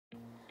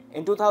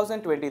In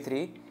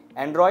 2023,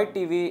 Android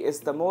TV is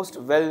the most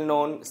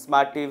well-known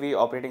smart TV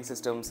operating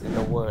systems in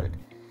the world,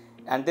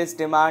 and this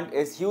demand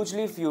is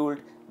hugely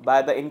fueled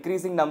by the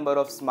increasing number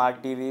of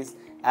smart TVs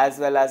as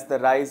well as the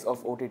rise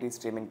of OTT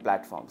streaming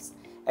platforms.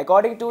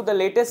 According to the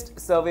latest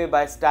survey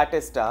by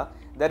Statista,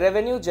 the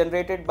revenue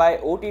generated by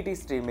OTT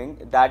streaming,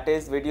 that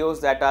is videos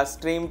that are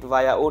streamed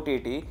via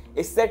OTT,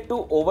 is set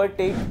to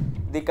overtake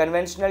the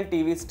conventional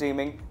TV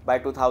streaming by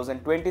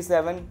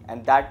 2027,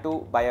 and that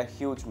too by a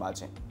huge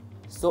margin.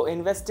 So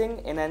investing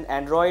in an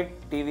Android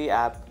TV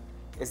app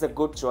is a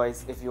good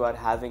choice if you are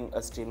having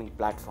a streaming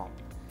platform.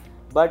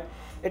 But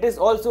it is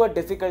also a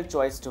difficult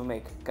choice to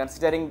make,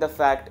 considering the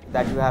fact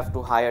that you have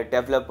to hire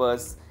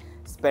developers,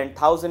 spend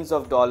thousands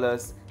of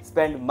dollars,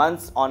 spend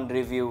months on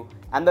review,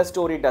 and the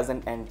story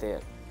doesn't end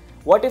there.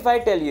 What if I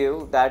tell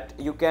you that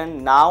you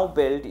can now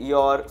build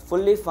your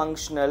fully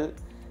functional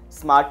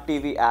smart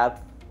TV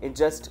app in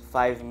just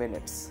 5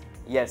 minutes?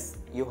 Yes,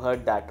 you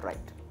heard that right.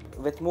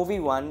 With Muvi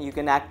One, you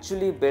can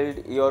actually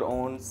build your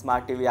own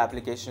smart TV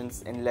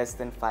applications in less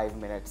than 5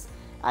 minutes.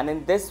 And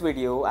in this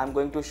video, I'm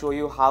going to show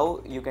you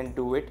how you can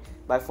do it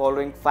by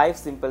following 5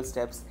 simple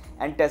steps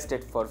and test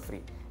it for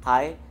free.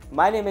 Hi,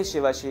 my name is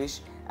Shivashish,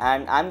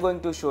 and I'm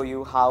going to show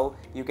you how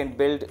you can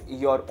build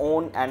your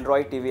own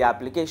Android TV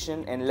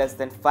application in less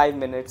than 5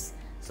 minutes.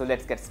 So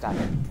let's get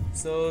started.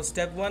 So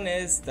step 1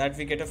 is that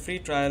we get a free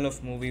trial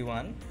of Muvi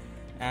One,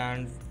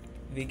 and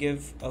we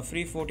give a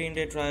free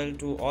 14-day trial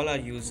to all our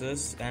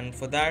users, and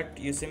for that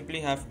you simply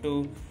have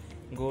to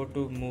go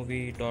to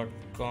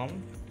movie.com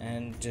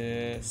and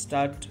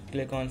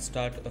click on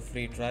start a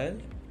free trial.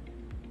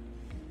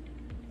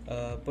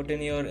 Put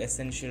in your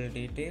essential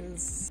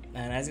details,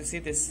 and as you see,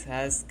 this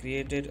has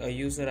created a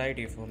user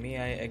ID for me.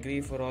 I agree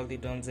for all the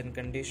terms and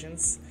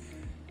conditions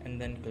and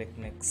then click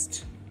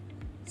next.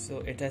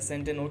 So it has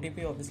sent an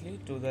OTP obviously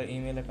to the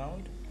email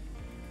account,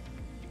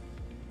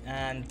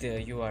 and there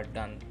you are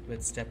done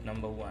with step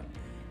number 1.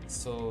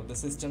 So the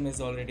system is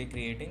already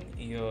creating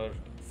your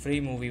free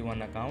Muvi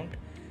One account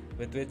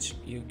with which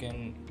you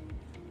can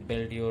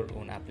build your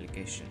own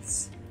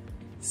applications.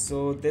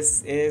 So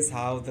this is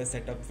how the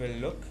setup will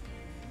look.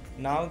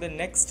 Now the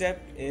next step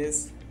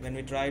is when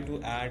we try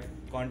to add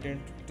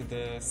content to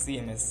the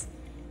CMS.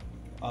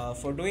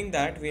 For doing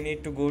that, we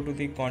need to go to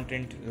the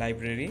content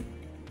library.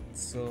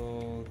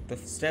 So the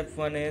step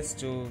 1 is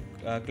to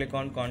click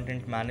on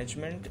content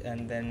management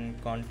and then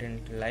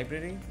content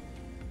library.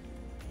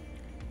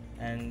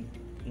 And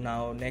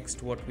now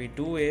next what we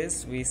do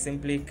is we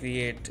simply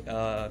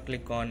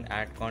click on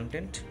add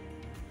content,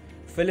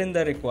 fill in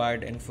the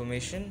required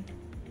information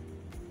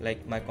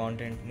like my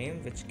content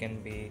name, which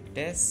can be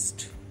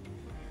test.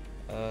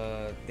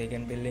 They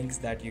can be links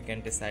that you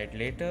can decide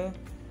later.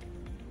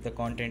 The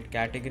content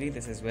category,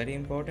 this is very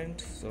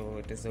important, so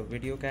it is a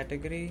video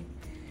category.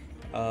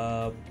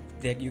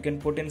 You can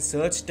put in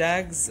search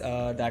tags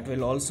that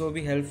will also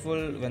be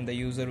helpful when the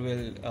user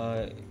will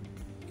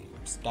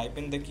type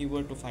in the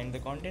keyword to find the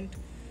content,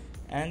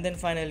 and then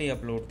finally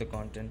upload the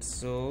content.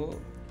 So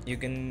you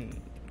can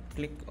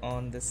click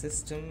on the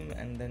system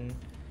and then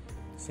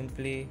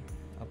simply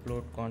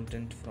upload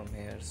content from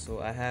here. So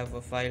I have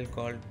a file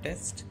called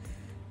test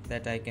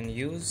that I can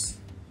use,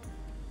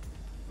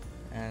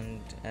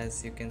 and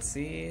as you can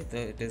see,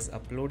 it is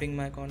uploading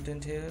my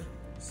content here.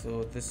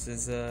 So this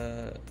is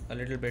a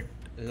little bit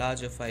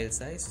larger file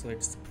size, so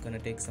it's gonna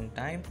take some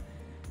time.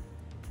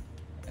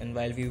 And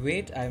while we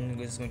wait, I'm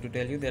just going to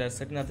tell you there are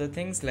certain other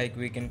things, like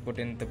we can put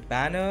in the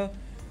banner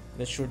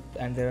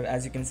and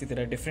as you can see,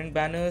 there are different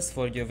banners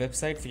for your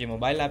website, for your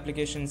mobile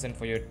applications, and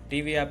for your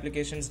TV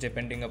applications,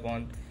 depending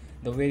upon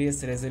the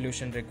various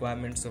resolution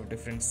requirements of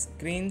different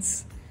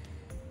screens.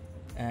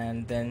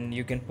 And then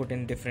you can put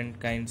in different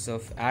kinds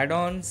of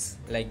add-ons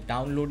like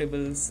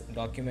downloadables,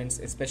 documents,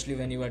 especially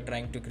when you are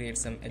trying to create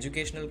some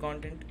educational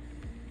content,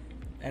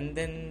 and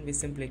then we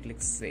simply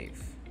click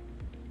save.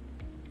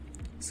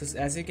 So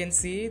as you can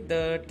see,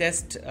 the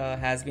test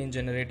has been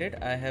generated.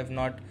 I have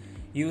not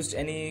used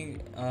any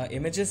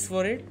images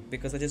for it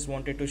because I just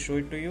wanted to show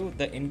it to you.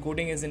 The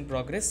encoding is in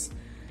progress.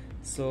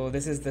 So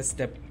this is the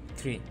step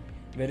 3,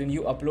 wherein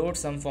you upload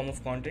some form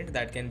of content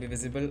that can be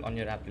visible on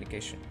your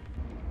application.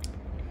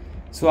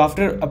 So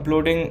after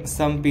uploading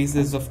some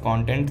pieces of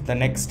content, the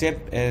next step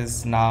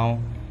is now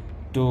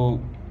to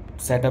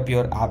set up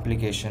your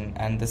application,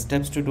 and the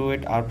steps to do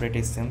it are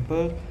pretty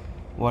simple.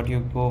 What you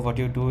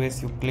do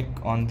is you click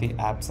on the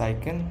apps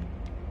icon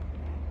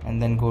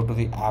and then go to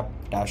the app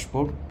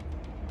dashboard.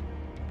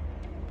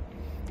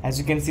 As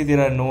you can see, there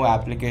are no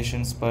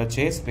applications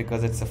purchased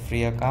because it's a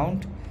free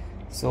account.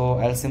 So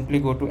I'll simply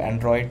go to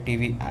Android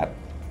TV app,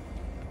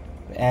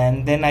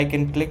 and then I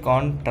can click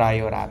on try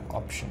your app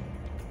option.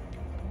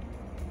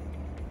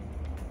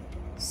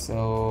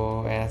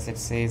 So as it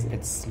says,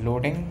 it's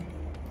loading.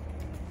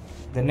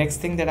 The next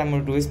thing that I'm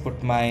going to do is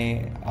put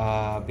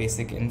my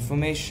basic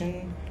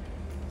information,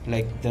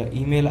 like the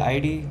email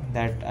ID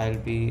that I'll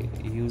be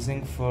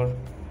using for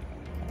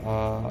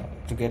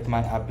to get my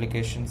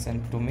application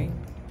sent to me.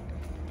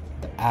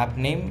 The app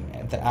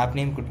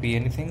name could be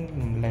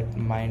anything. Let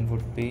mine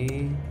would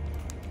be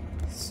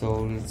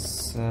Soul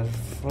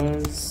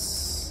Surfers.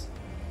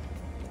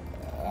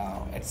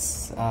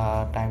 It's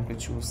time to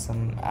choose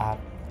some app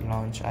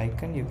launch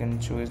icon. You can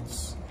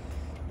choose,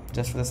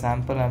 just for the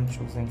sample I'm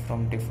choosing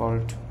from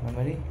default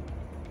memory.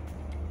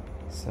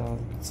 So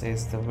it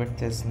says the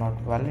width is not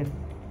valid,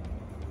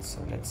 so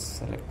let's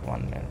select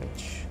one in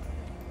which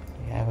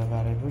we have a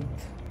valid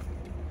width.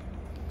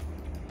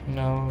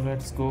 Now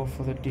let's go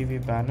for the TV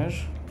banner.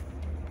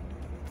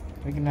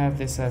 We can have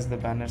this as the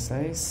banner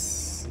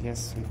size.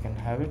 Yes, we can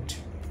have it.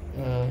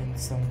 In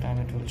some time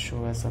it will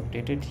show as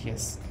updated.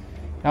 Yes.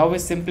 Now we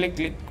simply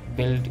click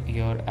build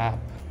your app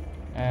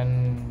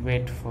and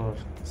wait for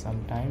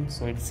some time.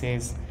 So it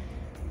says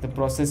the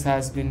process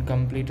has been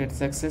completed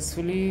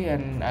successfully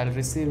and I'll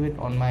receive it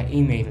on my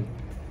email.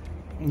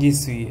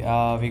 Yes,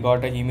 we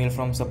got an email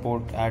from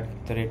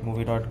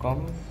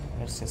support@movie.com.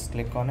 Let's just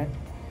click on it.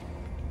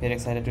 We're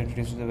excited to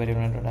introduce you to the very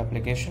Android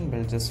application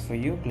built just for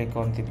you. Click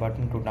on the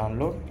button to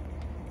download.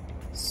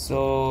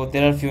 So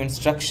there are a few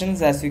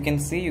instructions. As you can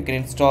see, you can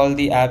install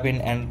the app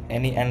in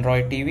any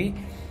Android TV.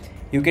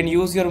 You can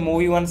use your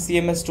Muvi One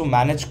CMS to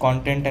manage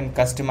content and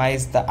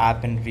customize the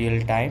app in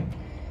real time.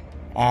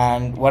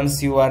 And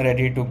once you are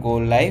ready to go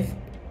live,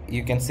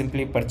 you can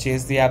simply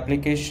purchase the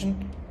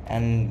application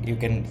and you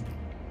can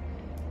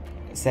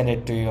send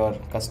it to your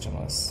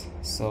customers.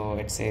 So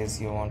it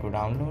says you want to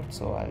download,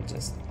 so I'll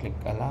just click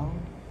allow.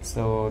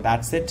 So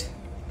that's it.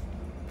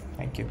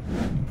 Thank you.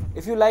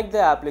 If you like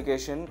the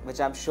application, which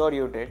I'm sure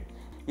you did,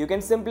 you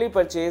can simply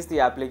purchase the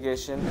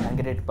application and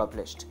get it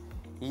published.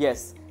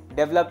 Yes,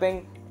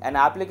 developing an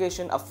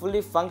application, a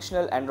fully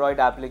functional Android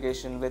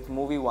application with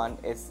Muvi One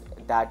is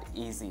that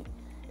easy.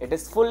 It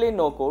is fully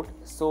no code,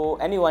 so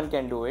anyone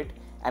can do it,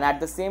 and at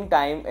the same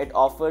time it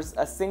offers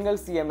a single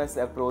CMS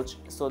approach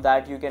so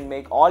that you can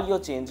make all your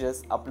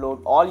changes,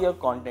 upload all your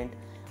content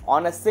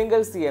on a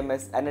single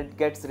CMS and it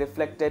gets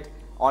reflected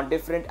on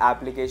different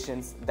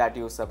applications that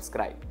you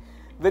subscribe.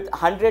 With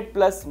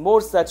 100+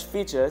 more such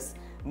features,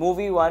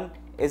 Muvi One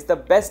is the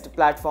best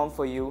platform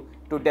for you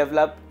to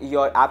develop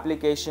your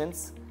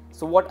applications.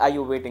 So what are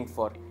you waiting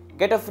for?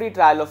 Get a free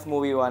trial of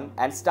Muvi One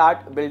and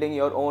start building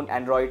your own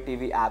Android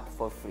TV app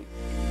for free.